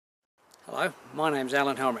Hello, my name's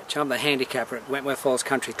Allen Helmrich. I'm the handicapper at Wentworth Falls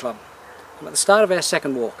Country Club. I'm at the start of our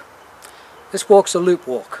second walk. This walk's a loop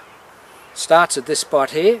walk. Starts at this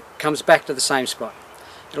spot here, comes back to the same spot.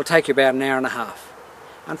 It'll take you about an hour and a half.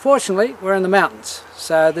 Unfortunately, we're in the mountains,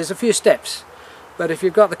 so there's a few steps. But if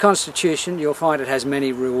you've got the constitution, you'll find it has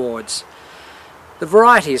many rewards. The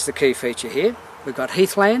variety is the key feature here. We've got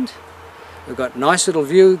heathland, we've got nice little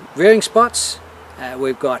viewing spots,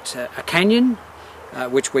 we've got a canyon,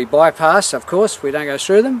 which we bypass, of course, we don't go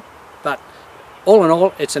through them, but all in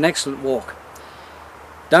all, it's an excellent walk.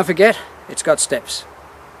 Don't forget, it's got steps.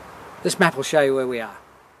 This map will show you where we are.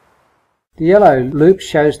 The yellow loop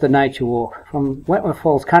shows the nature walk. From Wentworth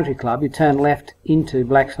Falls Country Club, you turn left into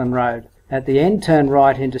Blaxland Road. At the end, turn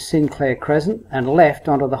right into Sinclair Crescent and left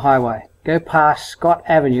onto the highway. Go past Scott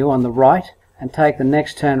Avenue on the right and take the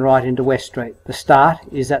next turn right into West Street. The start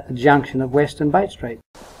is at the junction of West and Bate Street.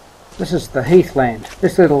 This is the heathland.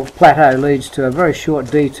 This little plateau leads to a very short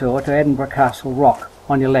detour to Edinburgh Castle Rock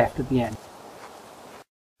on your left at the end.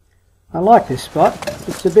 I like this spot.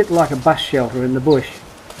 It's a bit like a bus shelter in the bush.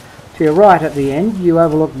 To your right at the end you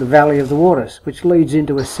overlook the Valley of the Waters, which leads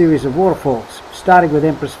into a series of waterfalls, starting with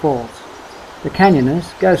Empress Falls. The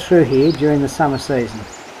canyoners go through here during the summer season.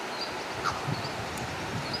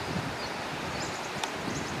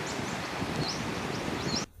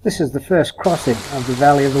 This is the first crossing of the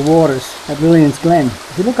Valley of the Waters at Lillian's Glen.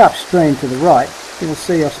 If you look upstream to the right, you will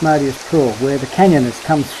see Osmodius Pool, where the canyoners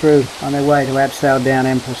come through on their way to Abseil down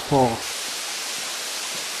Empress Falls.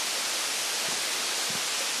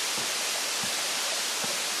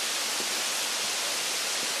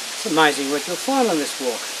 It's amazing what you'll find on this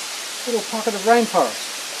walk. A little pocket of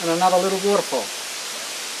rainforest and another little waterfall.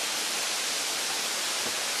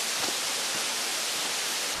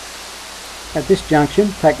 At this junction,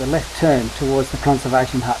 take the left turn towards the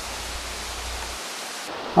conservation hut.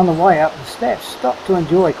 On the way up the steps, stop to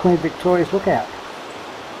enjoy Queen Victoria's Lookout.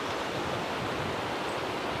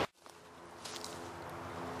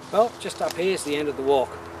 Well, just up here is the end of the walk.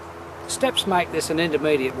 The steps make this an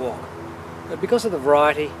intermediate walk, but because of the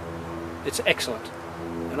variety, it's excellent.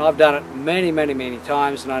 And I've done it many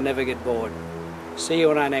times and I never get bored. See you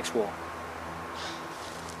on our next walk.